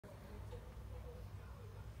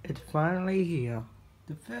It's finally here.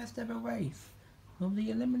 The first ever race of the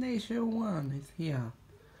Elimination 1 is here.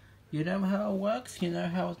 You know how it works? You know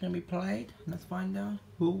how it's going to be played? Let's find out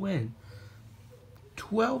who'll win.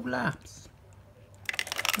 12 laps.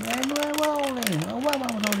 And we're rolling. Oh, one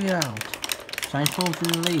was already out. Shane Forbes in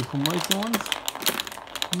the lead from Roy Thorns.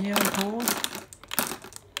 Neil Paul.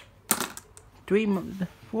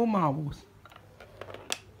 4 marbles.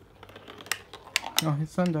 Oh,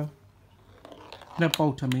 it's Thunder. No,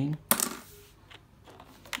 Bolt, I mean.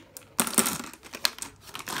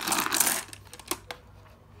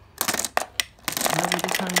 Maybe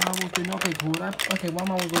this time marbles do not get caught up. Okay, one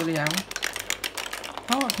marble's already out.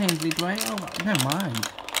 Oh, it came bleed right. Oh, never mind.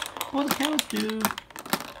 What the cows do?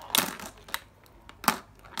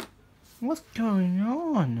 What's going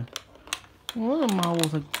on? All the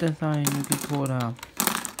marbles are deciding to get caught up.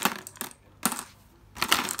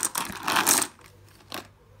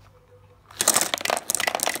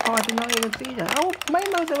 Oh, I did not even see that. Oh,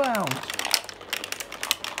 Maymo's around.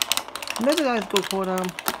 Another guy's got caught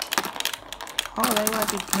up. Oh, they might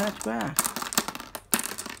get catch back.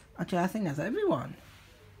 Actually, I think that's everyone.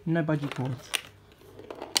 No budgie cords.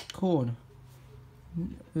 Cord.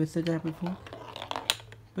 Who said that before?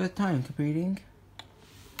 First time competing.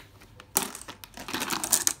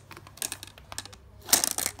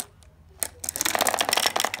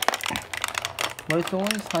 Most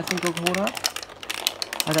thorns, I think got caught up.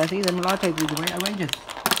 As I see them lattes with the great outrageous.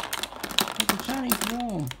 It's a shiny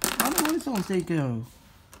swarm. How many most thorns they go?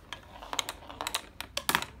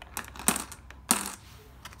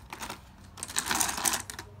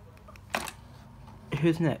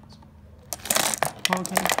 Who's next?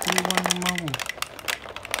 Okay, 3-1 marble.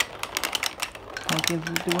 I'll give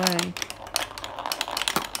it away.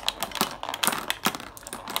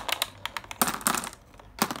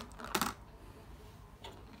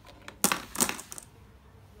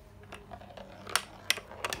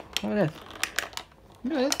 Look at this.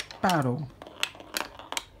 Look at this battle.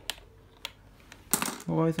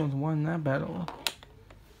 Boy, someone's won that battle.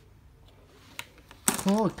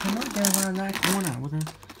 Oh, come on, get around that corner.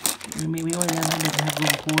 We already have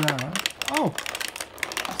a corner. Oh!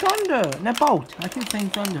 Thunder! No, Bolt! I keep saying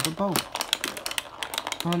Thunder, but Bolt.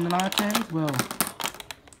 On the lattes? Well,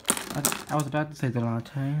 I was about to say the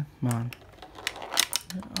latte. Man.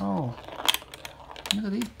 Oh. Look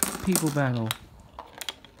at these people battle.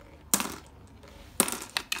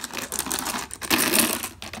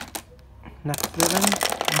 Left 7,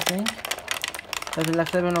 I think. Is it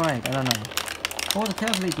left 7 or 8? I don't know. Oh, the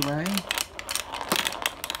tails lead away.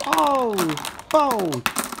 Oh! Bold!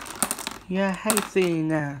 Yeah, I hate seeing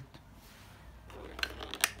that.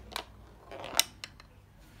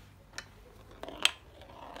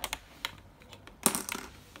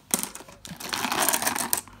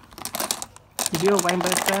 If you're a Rainbow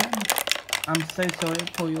fan, I'm so sorry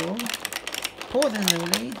for you all. Pause in the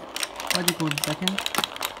lead. What do you call it, second?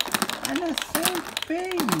 And the same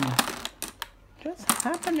thing just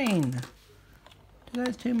happening to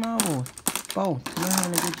those two marbles. Both, we're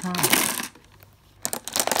having a good time.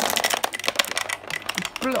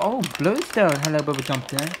 Oh, Bluestone! Hello, Bubba Jump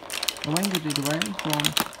there. The Ranger did the rain from.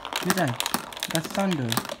 Who's that? That's Thunder.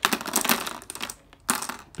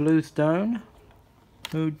 Bluestone,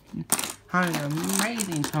 who had an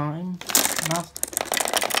amazing time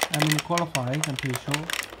in the qualifiers, I'm pretty sure.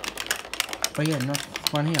 But yeah, not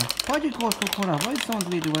one here. Why do you call for corner? Why is someone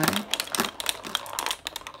lead away?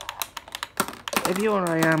 If you or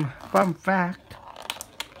I am, fun fact,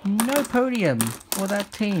 no podium for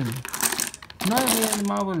that team. Not here in the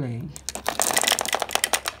Marble League.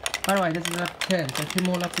 By the way, this is lap 10, so 2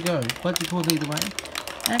 more laps to go. Budgie calls either way.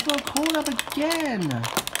 And got called up again!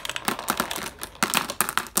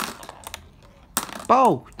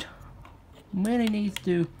 Bolt! Really needs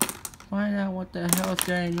to find out what the hell is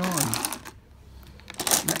going on.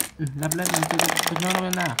 Lap 11, there's not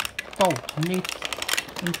enough. Bolt needs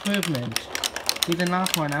improvement. He's the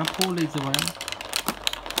last one now, Paul leads the way.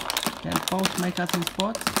 Can Bolt make us some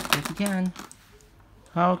spots? Yes he can.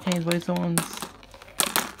 Hurricanes way someone's.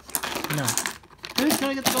 No. Who's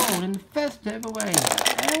gonna get the gold in the first ever way?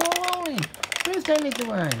 And we're rolling! Who's gonna lead the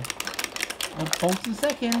way? Oh, Bolt's in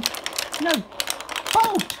second. No!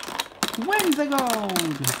 Bolt! Wins the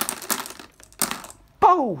gold!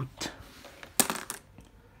 Bolt!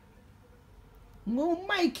 We'll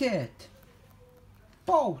make it!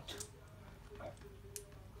 Bolt!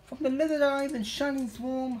 From the Lizard Eyes and Shining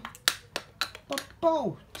Swarm, but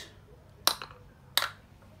Bolt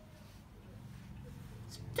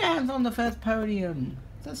stands on the first podium.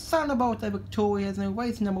 The Thunderbolt are victorious and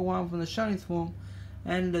race number 1 from the Shining Swarm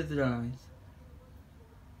and Lizard Eyes.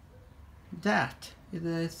 That is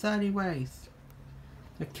a 30 race.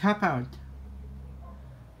 The cap out.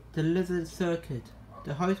 The Lizard Circuit.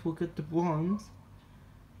 The host will get the bronze.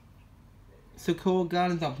 Sakura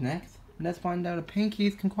Gardens up next. Let's find out if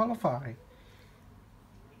Pinkies can qualify.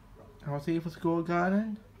 I'll see you for Sakura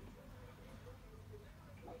Garden.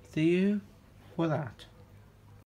 See you for that.